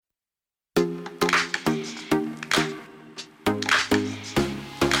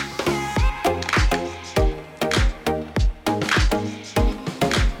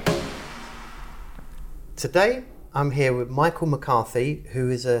Today, I'm here with Michael McCarthy,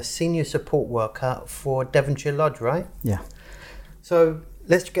 who is a senior support worker for Devonshire Lodge, right? Yeah. So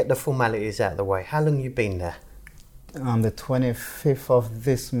let's get the formalities out of the way. How long have you been there? On the 25th of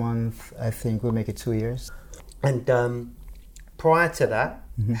this month, I think we'll make it 2 years. And prior to that,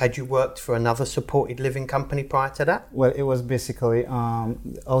 had you worked for another supported living company prior to that? Well, it was basically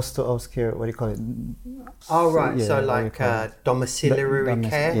house-to-house care, what do you call it? Oh, right. Yeah, So what do you like call it? domiciliary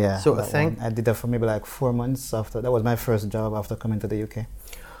care sort of thing? One. I did that for maybe like 4 months after. That was my first job after coming to the UK.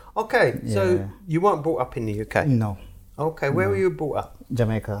 Okay, so you weren't brought up in the UK? No. Okay, where were you brought up?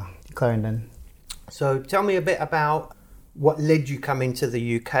 Jamaica, Clarendon. So tell me a bit about what led you coming to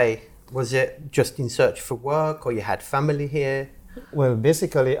the UK. Was it just in search for work, or you had family here? Well,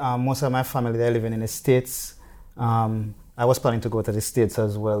 basically, most of my family, they're living in the States. I was planning to go to the States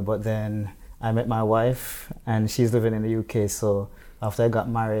as well, but then I met my wife, and she's living in the UK. So after I got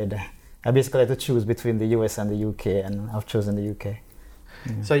married, I basically had to choose between the US and the UK, and I've chosen the UK.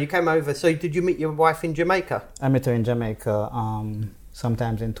 Yeah. So you came over. So did you meet your wife in Jamaica? I met her in Jamaica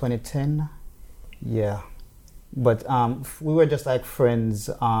sometimes in 2010. Yeah. But we were just like friends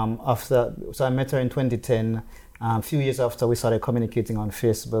after. So I met her in 2010. A few years after, we started communicating on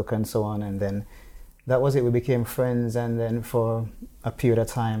Facebook and so on, and then that was it. We became friends, and then for a period of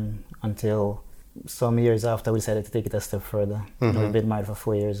time until some years after, we decided to take it a step further. We've been married for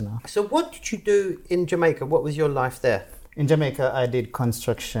 4 years now. So what did you do in Jamaica? What was your life there? In Jamaica, I did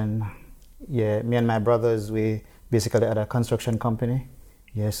construction. Yeah, me and my brothers, we basically had a construction company.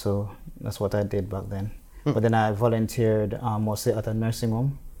 Yeah, so that's what I did back then. But then I volunteered mostly at a nursing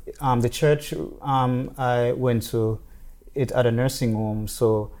home. The church I went to, it at a nursing home.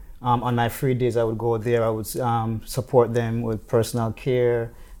 So on my free days, I would go there. I would support them with personal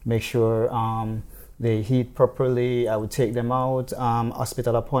care, make sure they eat properly. I would take them out,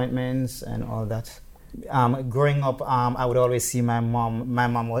 hospital appointments and all that. Growing up, I would always see my mom. My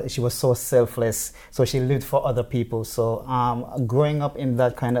mom, she was so selfless, so she lived for other people. So growing up in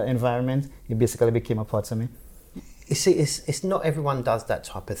that kind of environment, it basically became a part of me. You see, it's not everyone does that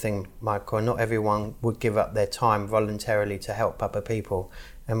type of thing, Michael. Not everyone would give up their time voluntarily to help other people.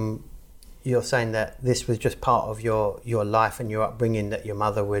 And you're saying that this was just part of your life and your upbringing, that your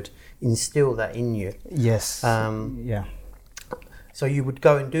mother would instill that in you. Yes. Yeah. So you would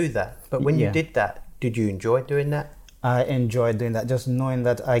go and do that. But when you did that, did you enjoy doing that? I enjoyed doing that. Just knowing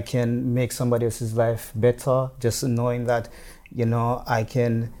that I can make somebody else's life better. Just knowing that, I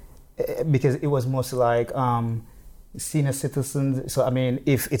can, because it was mostly like senior citizens. So, I mean,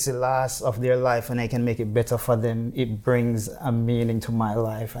 if it's the last of their life and I can make it better for them, it brings a meaning to my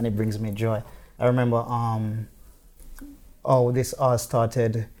life and it brings me joy. I remember this all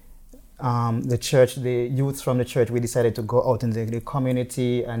started. The church, the youth from the church, we decided to go out in the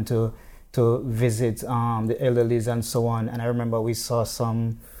community and to visit the elderlies and so on. And I remember we saw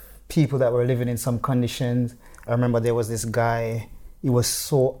some people that were living in some conditions. I remember there was this guy, he was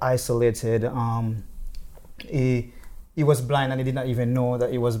so isolated. He was blind and he did not even know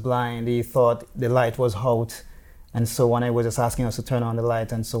that he was blind. He thought the light was out and so on. I was just asking us to turn on the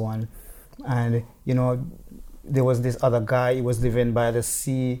light and so on. And, there was this other guy, he was living by the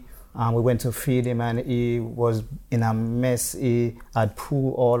sea. We went to feed him and he was in a mess. He had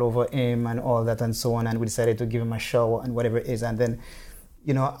poo all over him and all that and so on. And we decided to give him a shower and whatever it is. And then,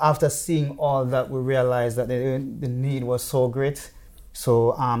 after seeing all that, we realized that the need was so great.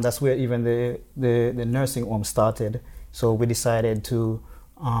 So that's where even the nursing home started. So we decided to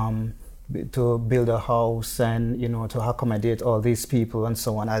build a house and, to accommodate all these people and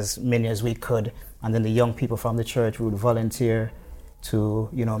so on, as many as we could. And then the young people from the church would volunteer to,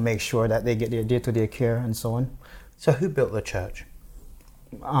 make sure that they get their day-to-day care and so on. So who built the church?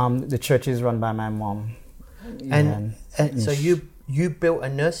 The church is run by my mom. And so you built a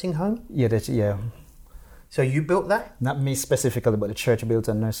nursing home? Yeah. So you built that? Not me specifically, but the church built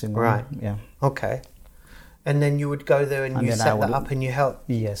a nursing home. Right. Yeah. Okay. And then you would go there and you set that up and you help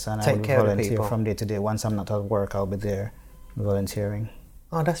take care of the people? From day to day. Once I'm not at work, I'll be there volunteering.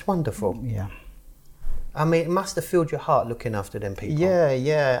 Oh, that's wonderful. Yeah. I mean, it must have filled your heart looking after them people.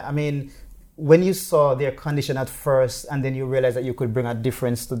 Yeah. I mean, when you saw their condition at first and then you realize that you could bring a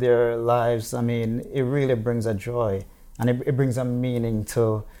difference to their lives, I mean, it really brings a joy and it brings a meaning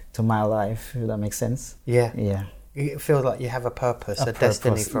to my life, if that makes sense. Yeah. Yeah. It feels like you have a purpose, a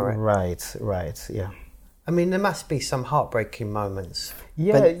destiny for it. Right, yeah. I mean, there must be some heartbreaking moments.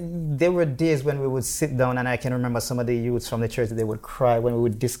 Yeah, there were days when we would sit down and I can remember some of the youths from the church, they would cry when we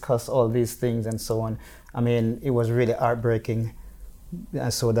would discuss all these things and so on. I mean, it was really heartbreaking.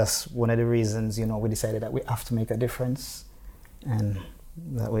 And so that's one of the reasons, we decided that we have to make a difference. And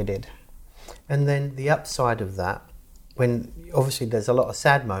that we did. And then the upside of that, when obviously there's a lot of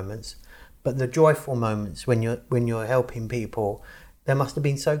sad moments, but the joyful moments when you're helping people, they must have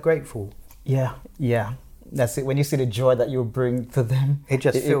been so grateful. Yeah. That's it. When you see the joy that you bring to them,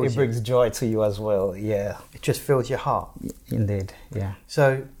 it brings joy to you as well. Yeah. It just fills your heart. Indeed. Yeah.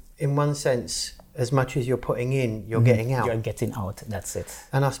 So in one sense, as much as you're putting in, you're getting out. You're getting out. That's it.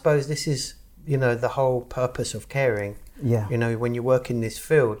 And I suppose this is, the whole purpose of caring. Yeah. When you work in this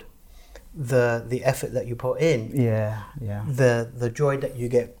field, the effort that you put in, the joy that you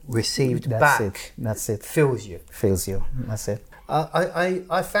get received back, that's it, fills you. That's it.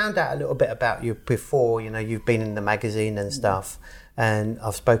 I found out a little bit about you before. You've been in the magazine and stuff, and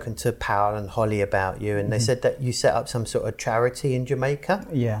I've spoken to Powell and Holly about you, and they said that you set up some sort of charity in Jamaica.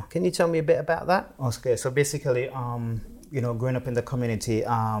 Yeah. Can you tell me a bit about that? Okay, so basically, growing up in the community,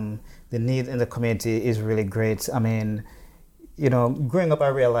 the need in the community is really great. I mean, growing up, I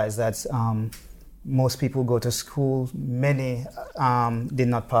realized that most people go to school. Many did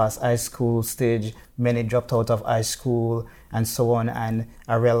not pass high school stage. Many dropped out of high school and so on. And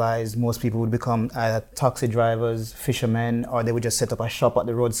I realized most people would become either taxi drivers, fishermen, or they would just set up a shop at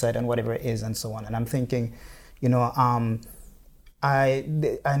the roadside and whatever it is and so on. And I'm thinking, I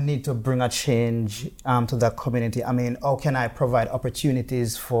need to bring a change to that community. I mean, how can I provide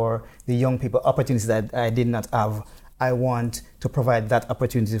opportunities for the young people, opportunities that I did not have? I want to provide that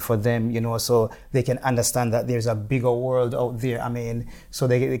opportunity for them, so they can understand that there's a bigger world out there. I mean, so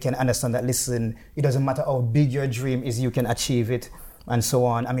they can understand that, listen, it doesn't matter how big your dream is, you can achieve it, and so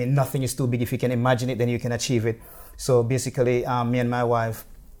on. I mean, nothing is too big. If you can imagine it, then you can achieve it. So basically, me and my wife,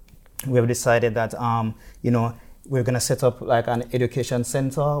 we have decided that, we're going to set up like an education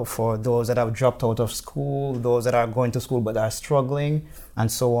center for those that have dropped out of school, those that are going to school but are struggling,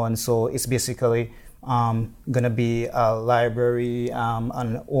 and so on. So it's basically going to be a library,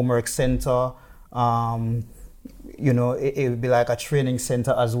 an homework center. It would be like a training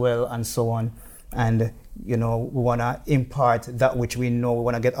center as well, and so on. And, we want to impart that which we know. We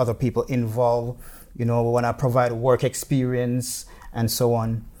want to get other people involved. We want to provide work experience and so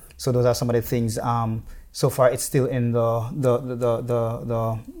on. So those are some of the things. So far, it's still in the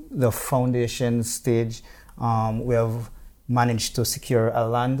foundation stage. We have managed to secure a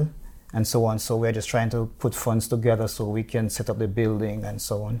land and so on. So we're just trying to put funds together so we can set up the building and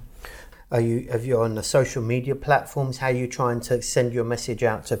so on. Have you on the social media platforms? How are you trying to send your message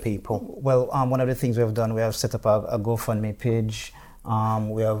out to people? Well, one of the things we've done, we have set up a GoFundMe page.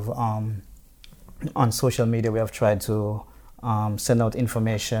 We have on social media, we have tried to send out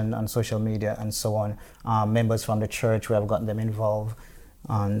information on social media and so on. Members from the church, we have gotten them involved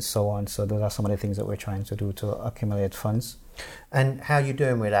and so on. So those are some of the things that we're trying to do to accumulate funds. And how are you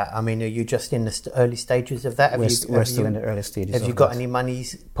doing with that? I mean, are you just in the early stages of that? We're still in the early stages. Have you got any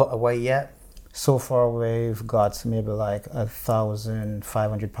monies put away yet? So far, we've got maybe like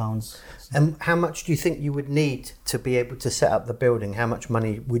 £1,500. And how much do you think you would need to be able to set up the building? How much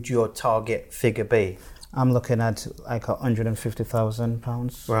money would your target figure be? I'm looking at like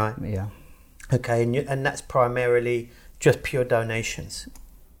 £150,000. Right. Yeah. Okay, and that's primarily just pure donations?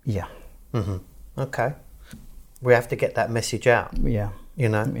 Yeah. Mm-hmm. Okay. We have to get that message out. Yeah.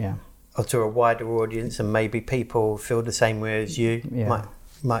 Yeah. Or to a wider audience, and maybe people feel the same way as you. Yeah.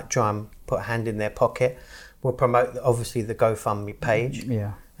 Might try and put a hand in their pocket. We'll promote, obviously, the GoFundMe page.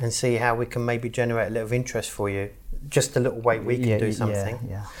 Yeah. And see how we can maybe generate a little interest for you. Just a little way we can do something.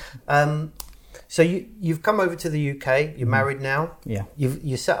 Yeah. So you've come over to the UK. You're married now. Yeah.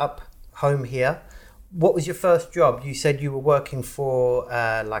 You set up home here. What was your first job? You said you were working for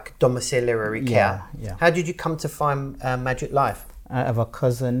like domiciliary care. Yeah. How did you come to find Magic Life? I have a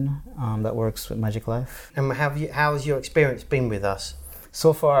cousin that works with Magic Life. And how has your experience been with us?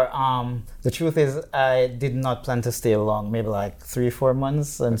 So far, the truth is I did not plan to stay long, maybe like 3-4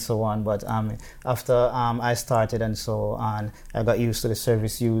 months and so on. But after I started and so on, I got used to the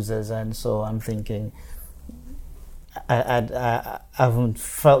service users, and so I'm thinking I haven't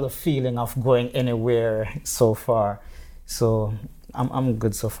felt the feeling of going anywhere so far. So I'm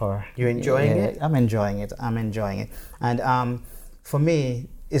good so far. You enjoying it? I'm enjoying it. And for me,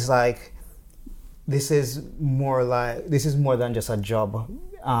 it's like this is more than just a job.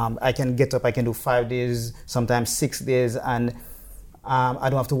 I can get up, I can do 5 days, sometimes 6 days, and I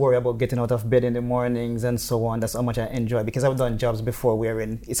don't have to worry about getting out of bed in the mornings and so on. That's how much I enjoy, because I've done jobs before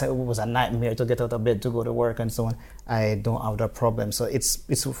wherein it was a nightmare to get out of bed to go to work and so on. I don't have that problem. So it's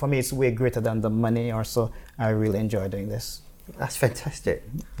for me, it's way greater than the money or so. I really enjoy doing this. That's fantastic.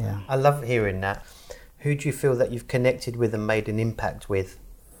 Yeah. I love hearing that. Who do you feel that you've connected with and made an impact with?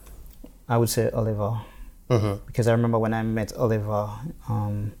 I would say Oliver. Mm-hmm. Because I remember when I met Oliver,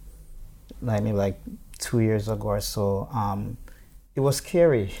 like maybe like 2 years ago or so. It was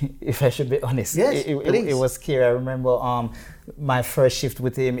scary, if I should be honest. Yes, it was scary. I remember my first shift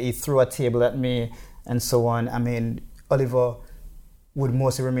with him, he threw a table at me and so on. I mean, Oliver would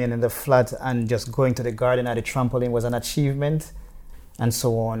mostly remain in the flat, and just going to the garden at the trampoline was an achievement and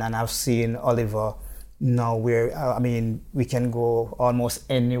so on. And I've seen Oliver now where, I mean, we can go almost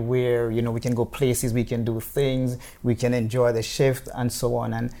anywhere, you know, we can go places, we can do things, we can enjoy the shift and so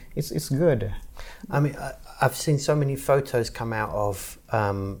on. And it's good. I mean, I've seen so many photos come out of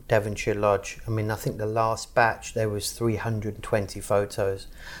Devonshire Lodge. I mean, I think the last batch, there was 320 photos.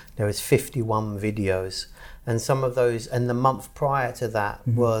 There was 51 videos. And some of those, and the month prior to that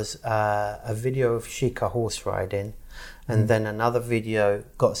was a video of Shika horse riding. And then another video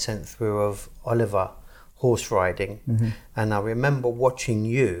got sent through of Oliver horse riding. And I remember watching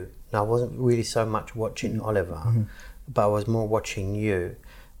you. And I wasn't really so much watching Oliver, but I was more watching you.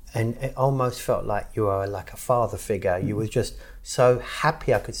 And it almost felt like you were like a father figure. You were just so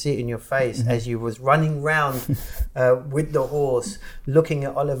happy. I could see it in your face as you was running round with the horse, looking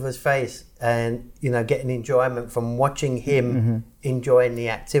at Oliver's face and, you know, getting enjoyment from watching him enjoying the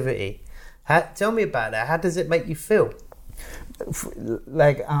activity. Tell me about that. How does it make you feel?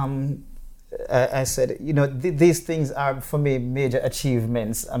 Like I said, you know, these things are for me major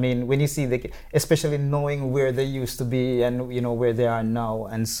achievements. I mean, when you see especially knowing where they used to be and, you know, where they are now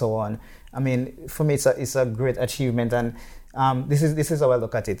and so on. I mean, for me, it's a great achievement, and this is how I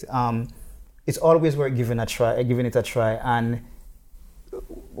look at it. It's always worth giving it a try. And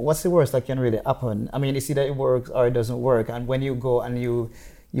what's the worst that can really happen? I mean, it's either it works or it doesn't work. And when you go and you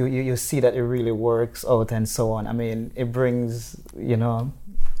see that it really works out and so on, I mean, it brings, you know,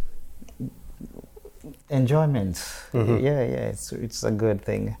 enjoyment. It's a good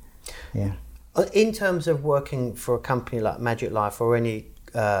thing. Yeah. In terms of working for a company like Magic Life or any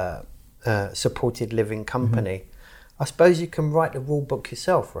supported living company, I suppose you can write the rule book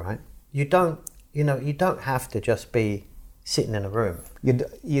yourself, right? You don't have to just be sitting in a room.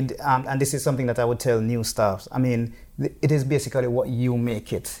 And this is something that I would tell new staffs. I mean, it is basically what you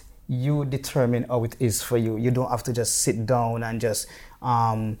make it. You determine how it is for you. You don't have to just sit down and just,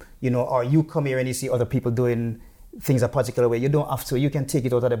 you know, or you come here and you see other people doing things a particular way. You don't have to. You can take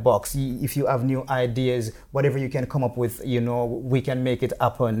it out of the box. If you have new ideas, whatever you can come up with, you know, we can make it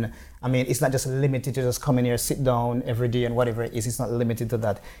happen. I mean, it's not just limited to just come in here, sit down every day and whatever it is. It's not limited to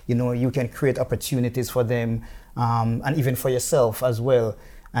that. You know, you can create opportunities for them and even for yourself as well.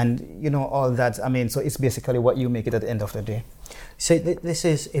 And, you know, all that. I mean, so it's basically what you make it at the end of the day. So this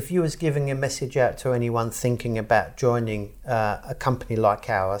is, if you was giving a message out to anyone thinking about joining a company like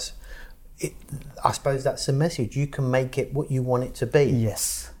ours, I suppose that's the message. You can make it what you want it to be.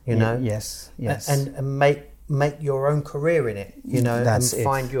 Yes. You know? Yes. And make your own career in it, you know, that's and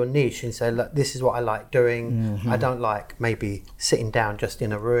find your niche and say, look, this is what I like doing. I don't like maybe sitting down just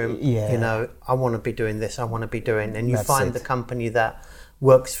in a room. You know, I want to be doing this, I want to be doing, and you find the company that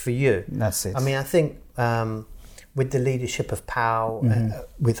works for you. That's it. I mean, I think with the leadership of Powell,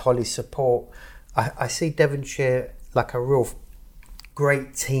 with Holly's support, I see Devonshire like a real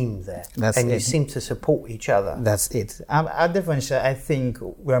great team there. You seem to support each other. That's it. At Devonshire, I think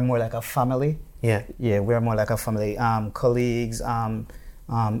we're more like a family. Yeah, we're more like a family. Colleagues,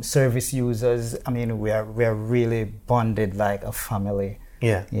 service users. I mean, we're really bonded like a family.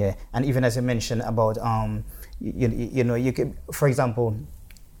 Yeah. And even as you mentioned about you know, you can, for example,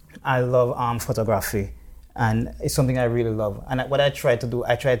 I love photography, and it's something I really love. And what I try to do,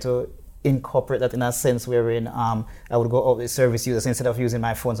 I try to incorporate that in a sense wherein I would go out with service users instead of using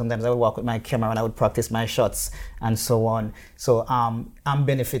my phone. Sometimes I would walk with my camera and I would practice my shots and so on. So I'm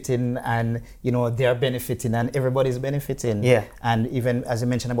benefiting, and you know, they're benefiting, and everybody's benefiting. Yeah. And even as you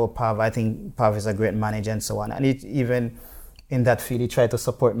mentioned about Pav, I think Pav is a great manager and so on. And even in that field, he tried to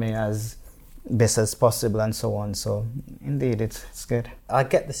support me as best as possible and so on. So indeed, it's good. I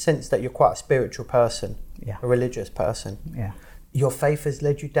get the sense that you're quite a spiritual person, a religious person. Yeah. Your faith has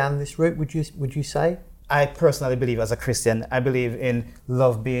led you down this route, would you say? I personally believe, as a Christian, I believe in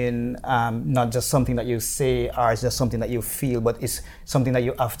love being not just something that you say or it's just something that you feel, but it's something that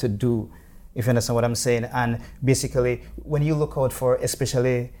you have to do, if you understand what I'm saying. And basically, when you look out for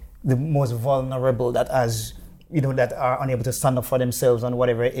especially the most vulnerable that are unable to stand up for themselves and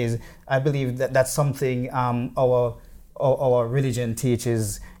whatever it is, I believe that that's something our religion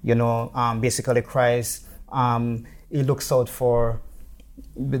teaches. You know, basically Christ. He looks out for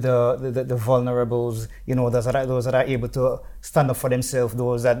the vulnerables, you know, those that are able to stand up for themselves,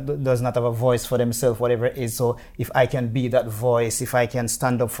 those that does not have a voice for themselves, whatever it is. So if I can be that voice, if I can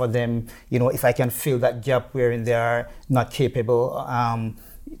stand up for them, you know, if I can fill that gap wherein they are not capable,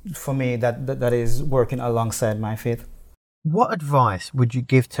 for me, that is working alongside my faith. What advice would you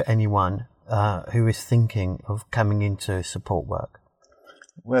give to anyone who is thinking of coming into support work?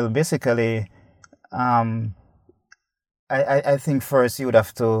 Well, basically, I think first you would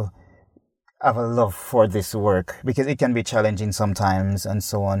have to have a love for this work, because it can be challenging sometimes and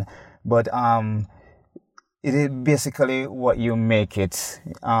so on. But it is basically what you make it.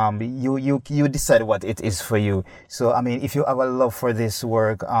 You decide what it is for you. So I mean, if you have a love for this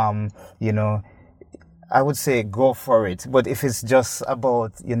work, you know, I would say go for it. But if it's just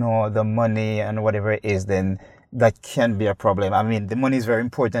about, you know, the money and whatever it is, then that can be a problem. I mean, the money is very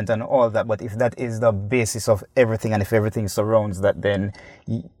important and all that, but if that is the basis of everything, and if everything surrounds that, then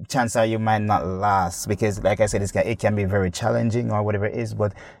chances are you might not last, because like I said, it can be very challenging or whatever it is,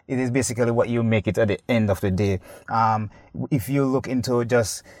 but it is basically what you make it at the end of the day. If you're looking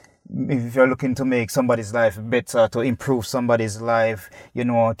to make somebody's life better, to improve somebody's life, you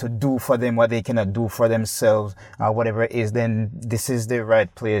know, to do for them what they cannot do for themselves, whatever it is, then this is the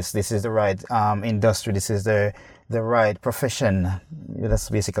right place. This is the right industry. This is the right profession. That's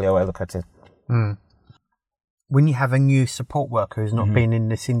basically how I look at it. Mm. When you have a new support worker who's not been in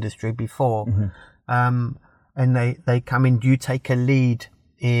this industry before, and they come in, do you take a lead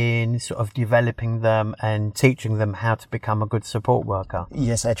in sort of developing them and teaching them how to become a good support worker?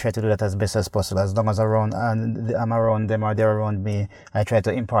 Yes, I try to do that as best as possible. As long as I'm around them or they're around me, I try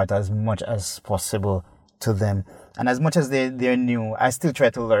to impart as much as possible to them. And as much as they're new, I still try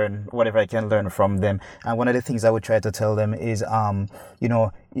to learn whatever I can learn from them. And one of the things I would try to tell them is, you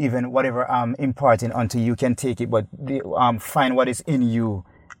know, even whatever I'm imparting onto you, can take it, but find what is in you,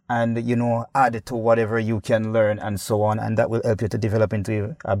 and, you know, add it to whatever you can learn and so on. And that will help you to develop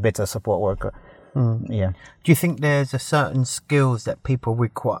into a better support worker. Mm. Yeah. Do you think there's a certain skills that people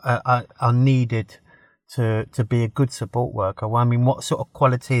require are needed to be a good support worker? Well, I mean, what sort of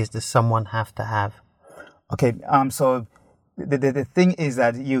qualities does someone have to have? Okay. So the thing is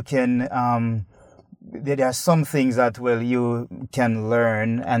that you can, there are some things that, well, you can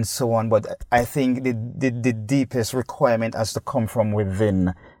learn and so on, but I think the deepest requirement has to come from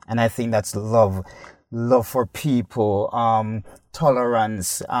within. And I think that's love for people,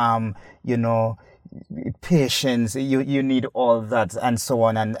 tolerance, you know, patience. You need all that and so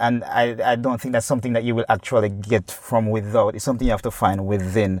on. And I don't think that's something that you will actually get from without. It's something you have to find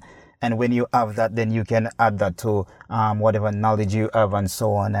within. And when you have that, then you can add that to whatever knowledge you have and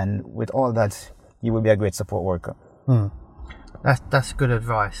so on. And with all that, you will be a great support worker. That's good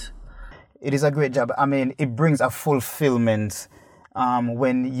advice. It is a great job. I mean, it brings a fulfillment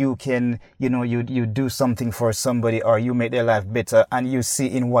when you can, you know, you do something for somebody, or you make their life better, and you see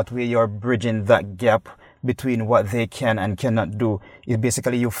in what way you're bridging that gap between what they can and cannot do. It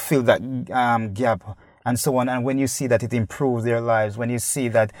basically, you fill that gap and so on. And when you see that it improves their lives, when you see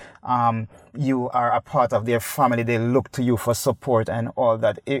that you are a part of their family, they look to you for support and all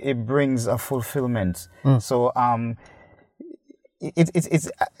that, it brings a fulfillment. So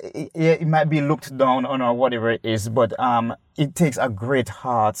it might be looked down on or whatever it is, but it takes a great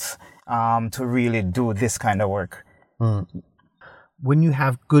heart to really do this kind of work. When you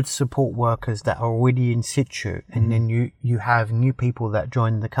have good support workers that are already in situ, and then you have new people that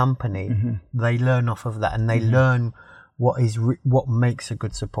join the company, they learn off of that, and they learn what makes a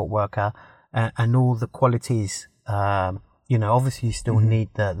good support worker, and all the qualities. You know, obviously you still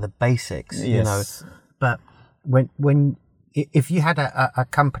need the basics. Yes. You know, but when if you had a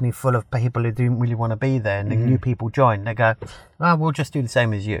company full of people who didn't really want to be there, and the new people join, they go, "Oh, we'll just do the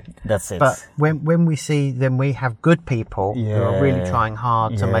same as you." That's it. But when we see them, we have good people who are really trying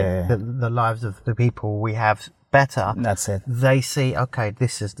hard to make the lives of the people we have better. That's it. They see, okay,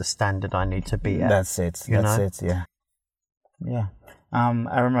 this is the standard I need to be at. That's it. That's it. Yeah.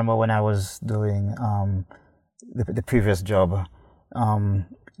 I remember when I was doing the previous job.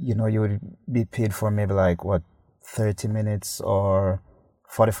 You know, you would be paid for maybe like 30 minutes or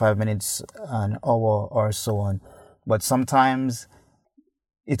 45 minutes, an hour or so on. But sometimes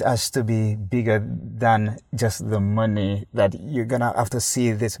it has to be bigger than just the money, that you're going to have to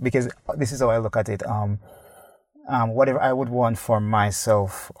see this, because this is how I look at it. Whatever I would want for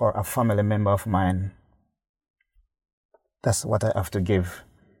myself or a family member of mine, that's what I have to give.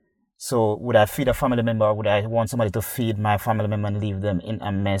 So would I feed a family member, or would I want somebody to feed my family member and leave them in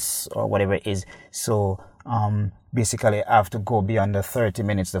a mess or whatever it is? So basically I have to go beyond the 30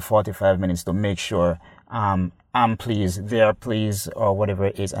 minutes, the 45 minutes to make sure I'm pleased, they're pleased, or whatever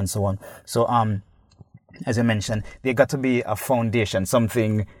it is, and so on. So as I mentioned, there got to be a foundation,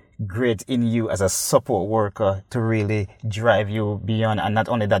 something great in you as a support worker to really drive you beyond. And not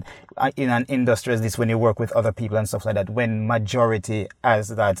only that, in an industry as this, when you work with other people and stuff like that, when majority has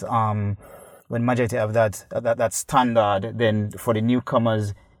that, when majority have that standard, then for the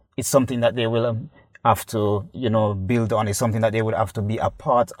newcomers, it's something that they will have to, build on. It's something that they would have to be a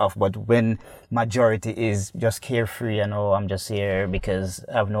part of. But when majority is just carefree and, I'm just here because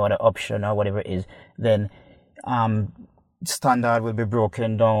I have no other option or whatever it is, then standard will be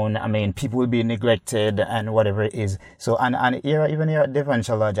broken down. I mean, people will be neglected and whatever it is. So, and even here at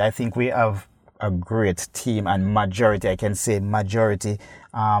Devonshire Lodge, I think we have a great team, and majority, I can say majority,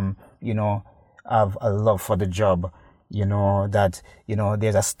 have a love for the job. That,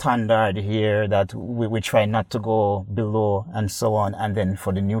 there's a standard here that we try not to go below and so on. And then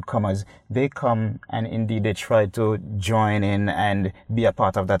for the newcomers, they come and indeed they try to join in and be a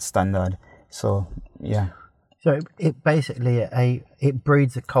part of that standard. So, yeah. So it basically, it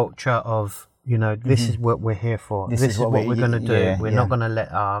breeds a culture of, this is what we're here for. This is what we're going to do. Yeah, we're not going to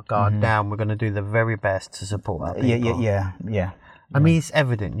let our guard down. We're going to do the very best to support our people. Yeah. I mean, it's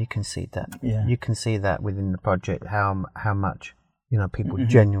evident. You can see that. Yeah. You can see that within the project, how much, people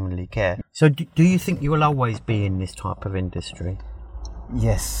genuinely care. So do you think you will always be in this type of industry?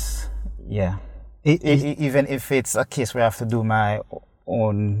 Yes. Yeah. Even if it's a case where I have to do my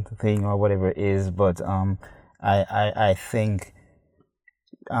own thing or whatever it is, but I think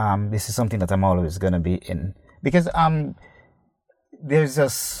this is something that I'm always going to be in, because there's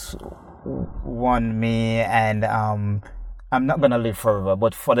just one me, and I'm not going to live forever,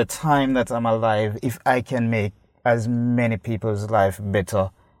 but for the time that I'm alive, if I can make as many people's life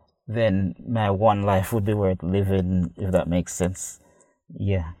better, then my one life would be worth living, if that makes sense.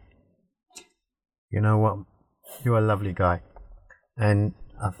 Yeah. You know what? You're a lovely guy. And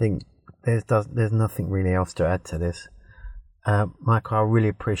I think there's nothing really else to add to this. Michael, I really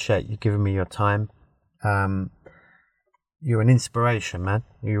appreciate you giving me your time. You're an inspiration, man.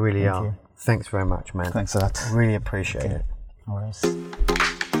 You really are. You. Thanks very much, man. Thanks a lot. Really appreciate it. All right.